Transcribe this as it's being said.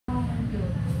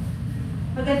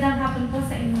Magandang hapon po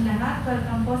sa inyong lahat.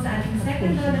 Welcome po sa ating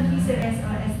second round ng PCS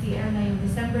o STL ngayong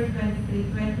December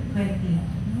 23,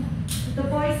 2020. Ito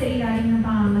po ay sa ilalim ng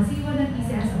pangangasiwa ng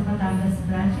PCS o Batangas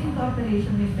Branch in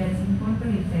cooperation with Benz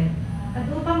Incorporated. At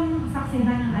upang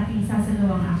saksihan ang ating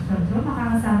sasalawang actual draw,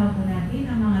 makakasama po natin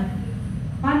ang mga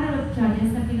panel of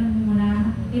judges na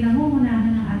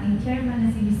pinamumunahan ng ating chairman na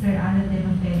si Mr. Alan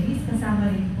Demontelis. Kasama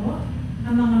rin po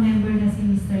ang mga member na si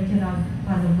Mr. Gerald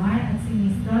Palomar at si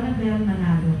Ms. Donna Bell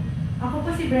Manalo. Ako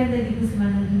po si Brenda de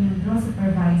Guzman, ng inyong draw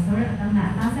supervisor, at ang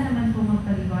naatasan naman po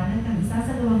magpaliwanag ng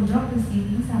isasalawang draw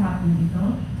proceeding sa hapon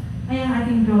ito ay ang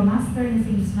ating draw master na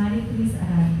si Ms. Marie Chris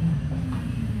Araria.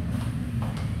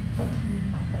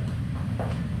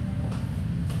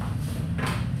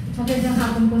 Magandang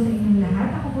hapon po sa inyong lahat.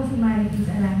 Ako po si Marie Chris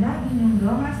Aranda, inyong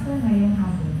draw master ngayong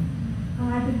hapon. Ang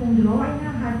ating pong draw ay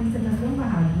nakahati sa tatlong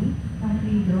bahagi: ang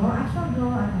pre-draw, actual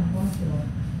draw, at ang post-draw.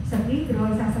 Sa pre-draw,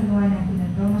 isasagawa natin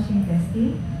ang draw machine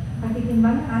testing,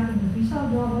 pagtitimbang ng ating official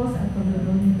draw balls at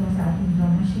pag-draw nito sa ating draw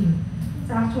machine.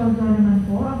 Sa actual draw naman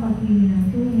po, ang pagpili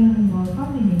ng 2 new ball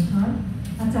combination,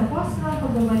 at sa post-draw,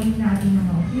 pagbabalik natin ng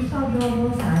official draw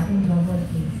balls sa ating draw ball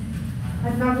case.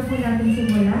 At bago po natin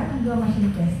simulan ang draw machine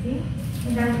testing,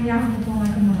 inanayahan ko po ang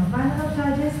ating mga panel of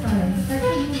judges para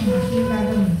inspectin yung mga machine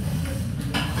gagawin.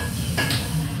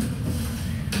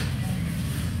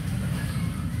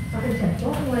 Pakicheck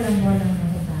po kung walang-walang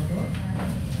nakasado.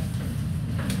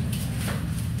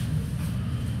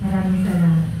 Maraming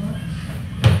salamat po.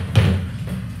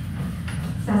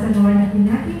 Sasagawa natin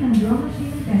ang draw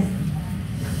machine testing.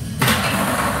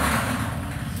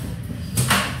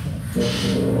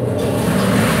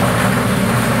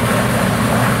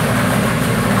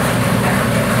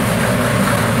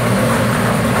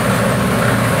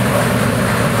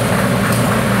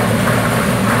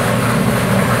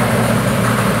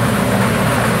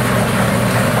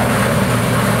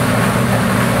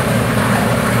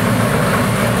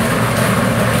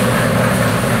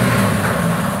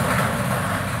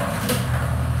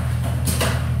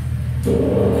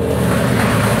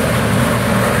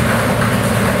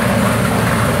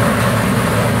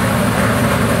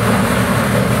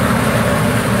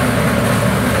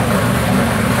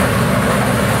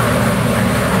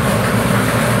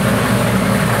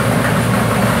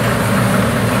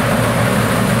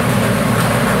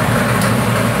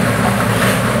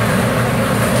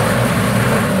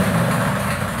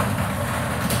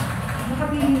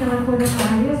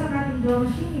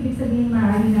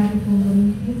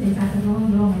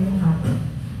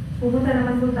 Pupunta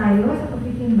naman po tayo sa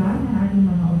pagtitimbang ng ating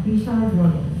mga official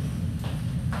drawers.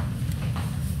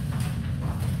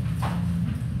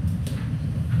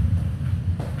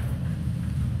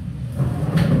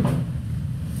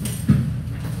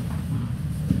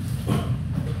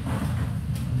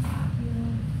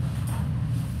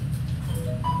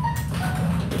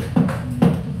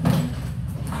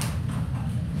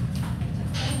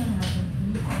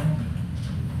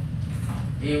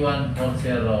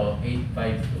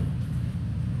 A140852.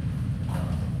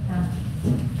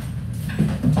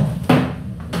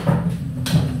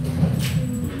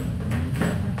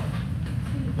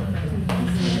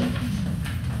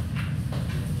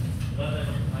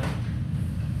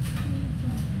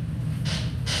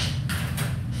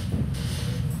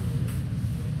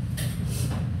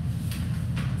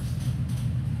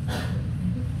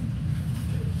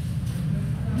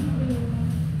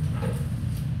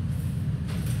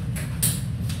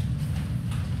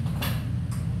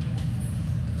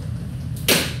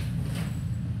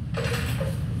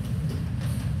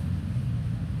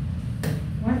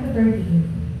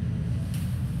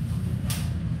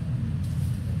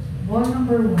 Ball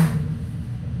number 1,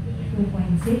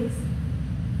 2.6,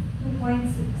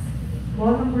 2.6.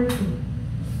 Ball number 2,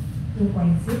 2.6,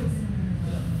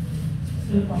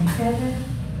 2.7,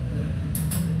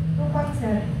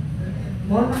 2.7.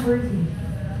 Ball number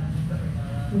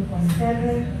 3, 2.7,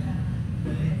 2.6,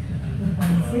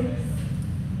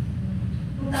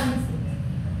 2.6.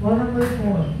 Ball number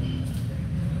 4,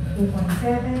 2.7,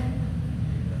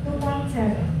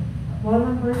 2.7. Ball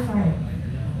number 5,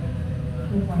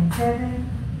 2.7,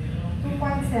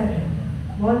 2.7.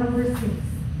 Ball number 6,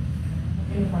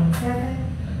 2.7,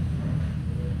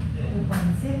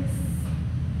 2.6,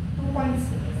 2.6.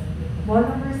 Ball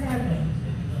number 7,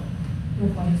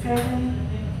 2.7,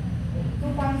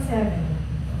 2.7.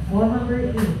 Ball number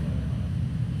 8,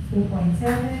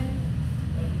 2.7,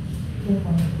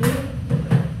 2.8,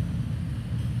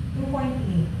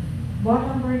 2.8. Ball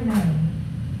number 9,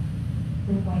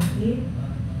 2.8,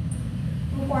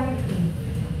 2.8.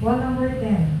 Ball number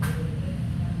 10,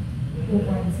 2.6,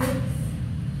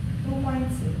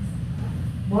 2.6.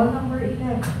 Ball number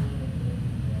 11.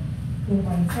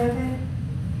 2.7.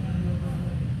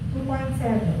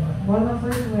 2.7. Ball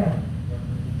number 12.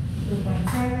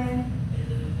 2.7.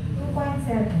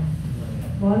 2.7.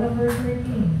 Ball number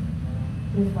 13.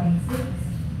 2.6.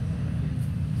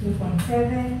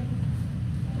 2.7.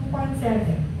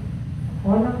 2.7.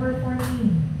 Ball number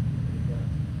 14.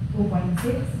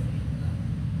 2.6.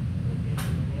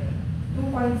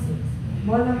 2.6.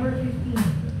 Ball number 15.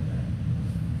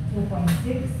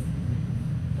 2.6.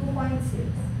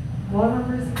 2.6. Ball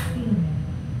number 16.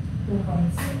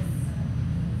 2.6.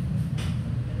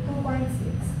 2.6.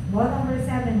 Ball number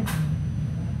 17.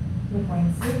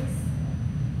 2.6.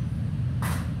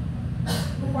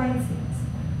 2.6.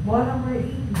 Ball number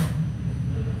 18.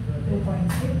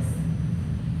 2.6.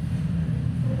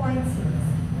 2.6.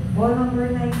 Ball number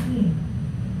 19.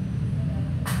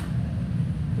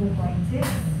 2.6.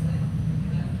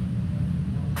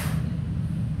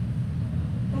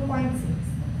 2.6.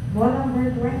 Ball number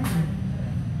 20.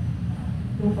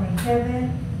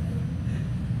 2.7.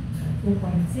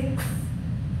 2.6.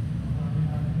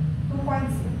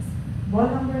 2.6. Ball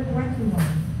number 21.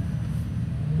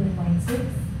 2.6.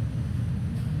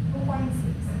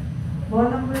 2.6. Ball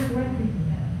number 22.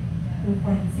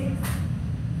 2.6.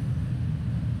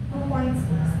 2.6.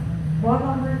 Ball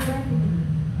number 22.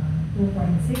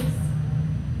 2.6.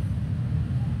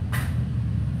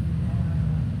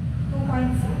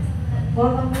 2.6.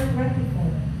 Ball number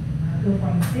 24.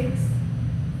 2.6.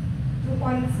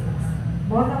 2.6.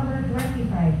 Ball number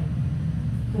 25.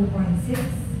 2.6.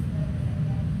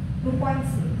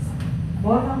 2.6.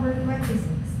 Ball number 26.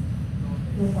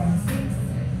 2.6.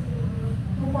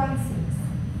 2.6.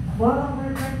 Ball number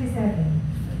 27.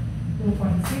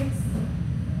 2.6.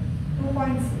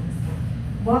 2.6.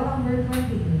 Ball number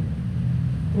 28.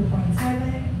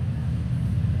 2.7.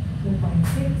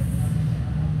 2.6.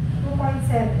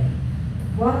 2.7.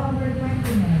 Ball number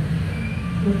 29.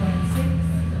 2.6.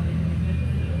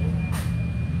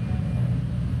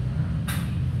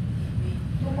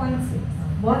 2.6.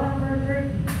 Ball number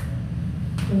 30.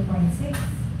 2.6.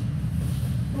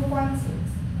 2.6.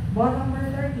 Ball number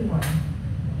 31.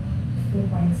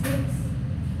 2.6.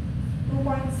 2.6.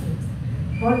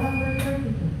 Ball number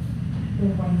 32.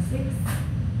 2.6.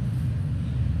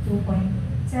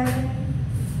 2.7.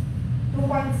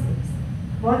 2.6.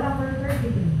 Ball number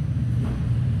 33.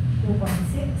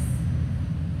 2.6.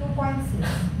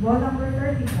 2.6. Ball number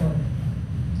 34.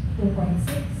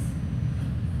 2.6.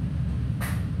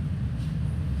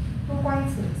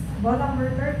 2.6. Ball number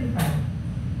 35.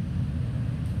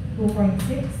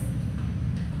 2.6.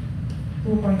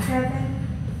 2.7.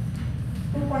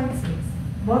 2.6.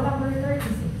 Ball number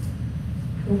 36.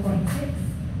 2.6.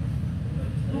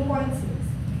 2.6.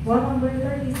 Ball number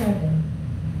 37.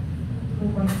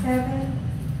 2.7.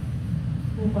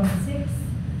 2.6.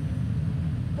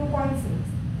 2.6.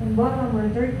 And ball number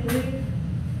 38.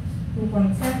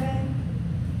 2.7.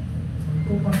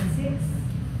 2.6.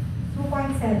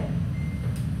 2.7.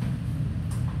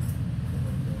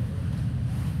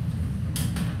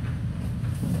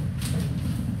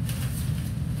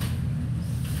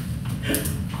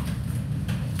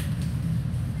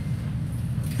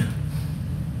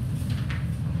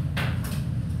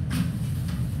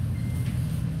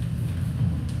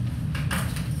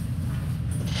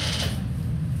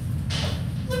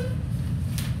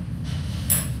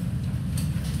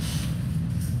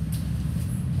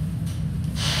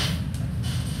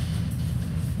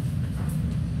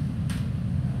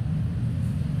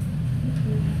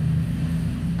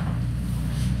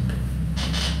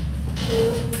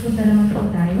 Punta naman po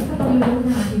tayo sa pag-iwan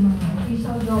ng ating mga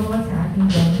official double sa ating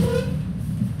game.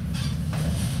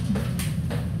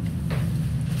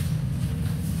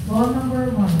 Ball number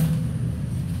 1.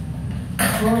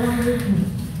 Ball number 2.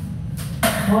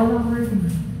 Ball number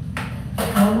 3.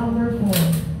 Ball number 4.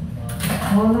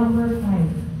 Ball number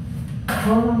 5.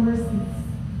 Ball number 6.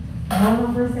 Ball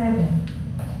number 7.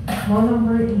 Ball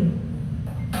number 8.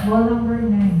 Ball number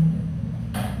 9.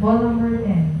 Ball number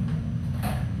 10.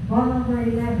 Ball number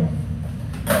 11.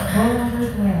 Ball number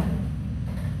 12.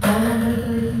 Ball number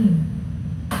 13.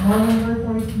 Ball number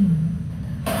 14.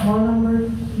 Ball number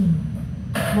 15.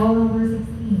 Ball number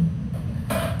 16.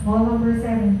 Ball number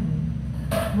 17.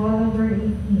 Ball number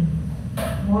 18.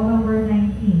 Ball number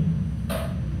 19.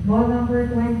 Ball number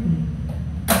 20.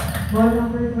 Ball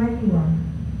number 21.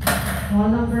 Ball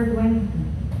number 22.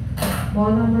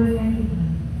 Ball number 23.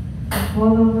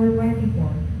 Ball number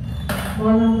 24.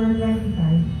 Ball number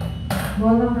 25.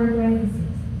 Ball number 26.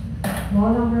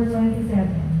 Ball number 27.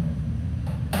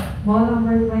 Ball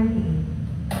number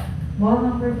 28. Ball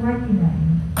number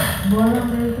 29. Ball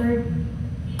number 30.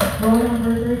 Ball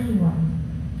number 31.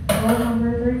 Ball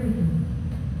number 32.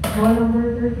 Ball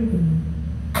number 33.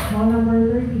 Ball number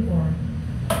 34.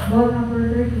 Ball number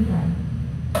 35.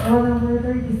 Ball number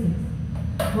 36.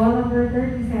 Ball number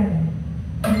 37.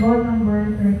 And ball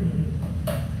number 38.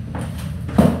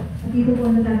 At dito po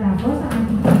natatapos ang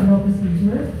ating draw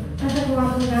procedure.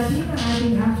 Natagawa po natin ang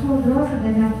ating actual draw sa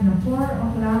ganap na 4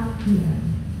 o'clock p.m.